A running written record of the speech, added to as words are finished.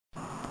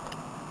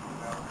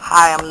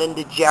Hi, I'm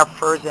Linda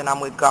Jeffers, and I'm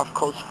with Gulf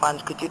Coast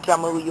Funds. Could you tell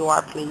me who you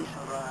are, please?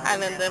 Hi,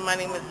 Linda. My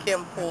name is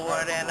Kim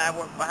Ford, and I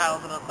work for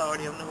Housing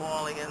Authority of New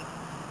Orleans.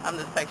 I'm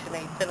the Section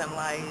 8 tenant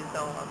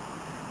liaison.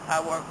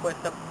 I work with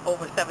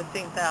over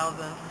 17,000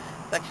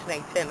 Section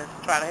 8 tenants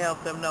to try to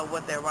help them know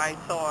what their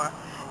rights are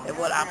and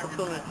what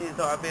opportunities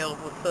are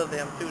available to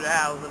them through the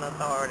Housing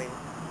Authority.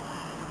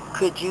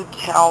 Could you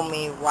tell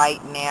me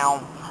right now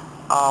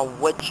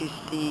what you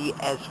see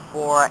as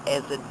far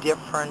as a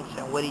difference,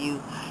 and what do you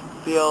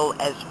feel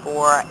as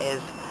far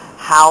as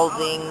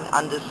housing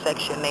under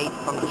Section 8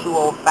 from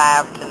 205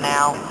 to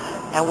now,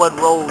 and what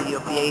role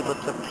you'll be able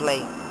to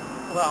play?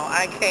 Well,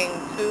 I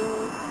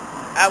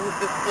was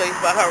displaced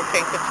by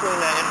Hurricane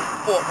Katrina in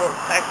Fort Worth,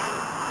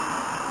 Texas,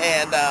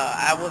 and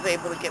I was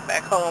able to get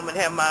back home and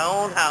have my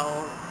own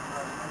house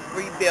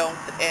rebuilt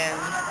in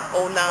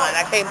 '09.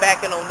 I came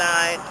back in '09.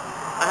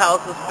 My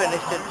house was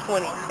finished in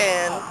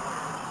 2010.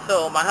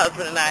 So my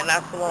husband and I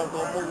not so long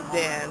ago moved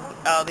in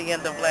the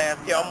end of last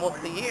year, almost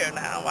a year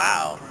now.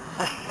 Wow.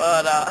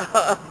 But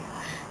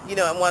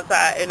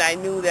and I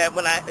knew that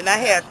and I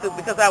had to,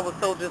 because I was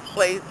so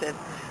displaced and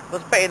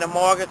was paying a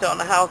mortgage on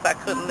the house I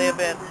couldn't live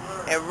in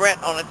and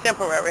rent on a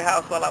temporary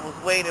house while I was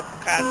waiting for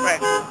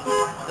contractors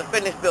to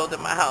finish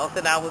building my house,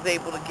 and I was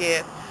able to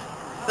get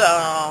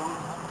some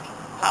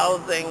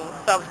housing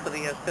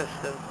subsidy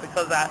assistance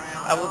because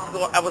I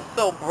was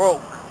so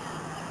broke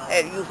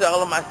and used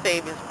all of my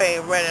savings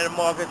paying rent and a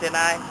mortgage, and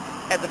I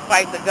had to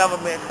fight the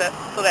government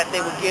so that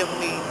they would give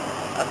me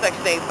a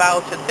Section 8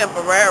 voucher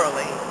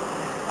temporarily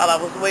while I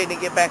was waiting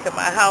to get back in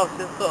my house,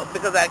 and so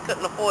because I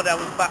couldn't afford it, I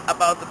was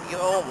about to be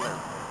homeless.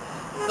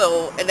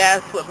 So, and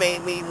that's what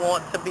made me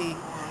want to be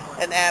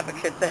an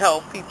advocate to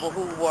help people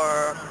who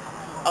were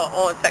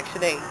on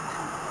Section 8.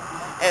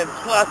 And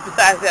plus,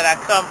 besides that, I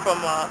come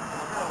from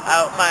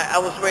I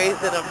was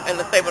raised in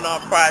a Saban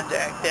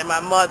project, and my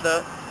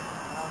mother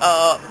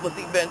was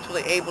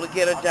eventually able to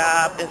get a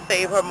job and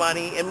save her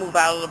money and move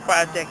out of the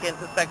project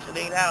into Section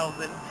 8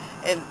 housing,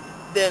 and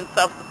then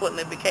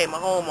subsequently became a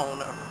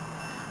homeowner.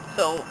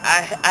 So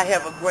I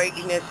have a great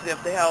initiative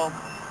to help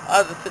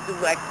others to do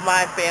like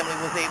my family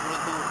was able to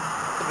do,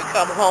 to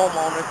become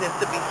homeowners and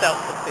to be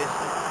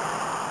self-sufficient.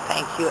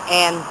 Thank you.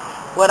 And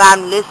what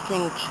I'm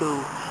listening to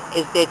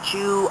is that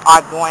you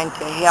are going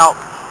to help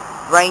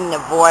bring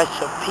the voice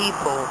of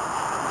people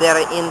that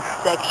are in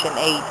Section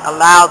 8,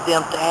 allow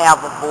them to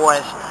have a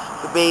voice,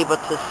 to be able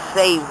to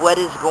say what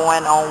is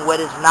going on, what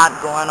is not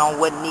going on,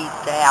 what needs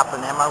to happen.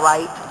 Am I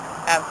right?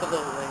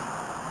 Absolutely.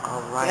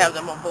 All To have right.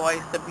 them a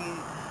voice, to be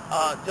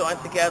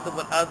joined together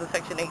with other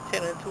Section 8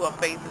 tenants who are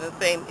facing the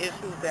same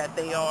issues that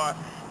they are,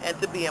 and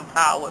to be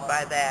empowered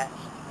by that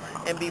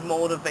and be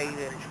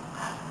motivated.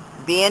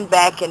 Being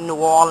back in New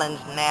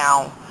Orleans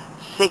now,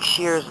 6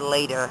 years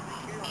later,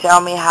 tell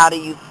me, how do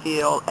you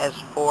feel as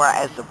far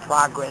as the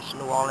progress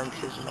New Orleans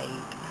has made?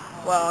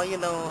 Well,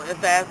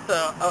 that's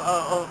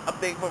a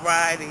big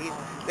variety,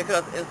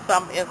 because in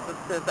some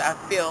instances I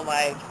feel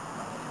like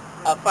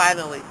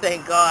finally,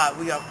 thank God,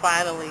 we are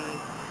finally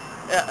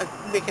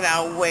making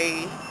our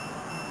way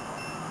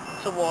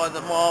towards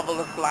a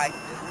marvelous light.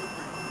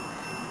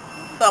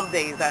 Some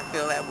days I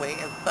feel that way,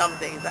 and some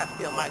days I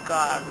feel, my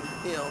God,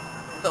 we're still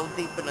so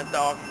deep in the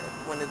darkness.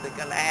 When is it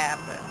going to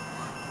happen?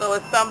 So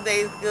it's some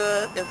days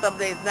good and some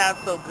days not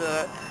so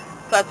good.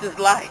 Such is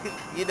life.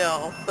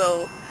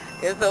 So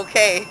it's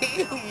okay,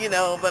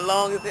 but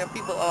long as there are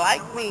people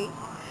like me,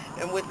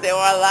 and which there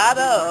are a lot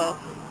of,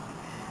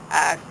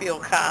 I feel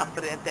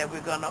confident that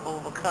we're going to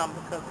overcome,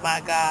 because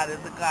my God is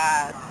a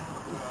God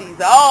who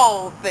sees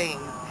all things,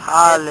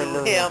 and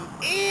through Hallelujah. him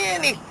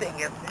anything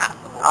is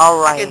possible.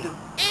 All I can right. do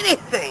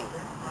anything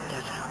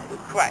Yes. with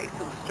Christ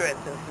who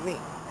strengthens me.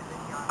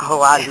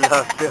 Oh, I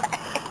love you.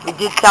 Could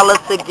you tell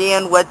us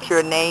again what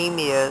your name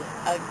is?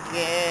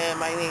 Again,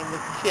 my name is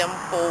Kim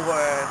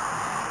Forward,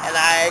 and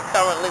I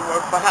currently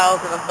work for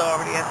Housing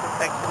Authority as a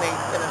Section 8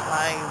 tenant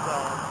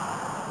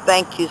liaison.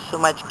 Thank you so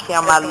much,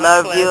 Kim. I It's my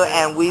love you, pleasure.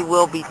 and we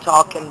will be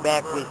talking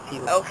back with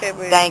you. Okay,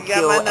 baby, you Thank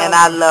got my you, and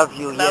I number. love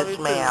you. Love Yes, you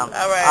too. ma'am.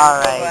 All righty, All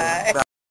righty. bye-bye.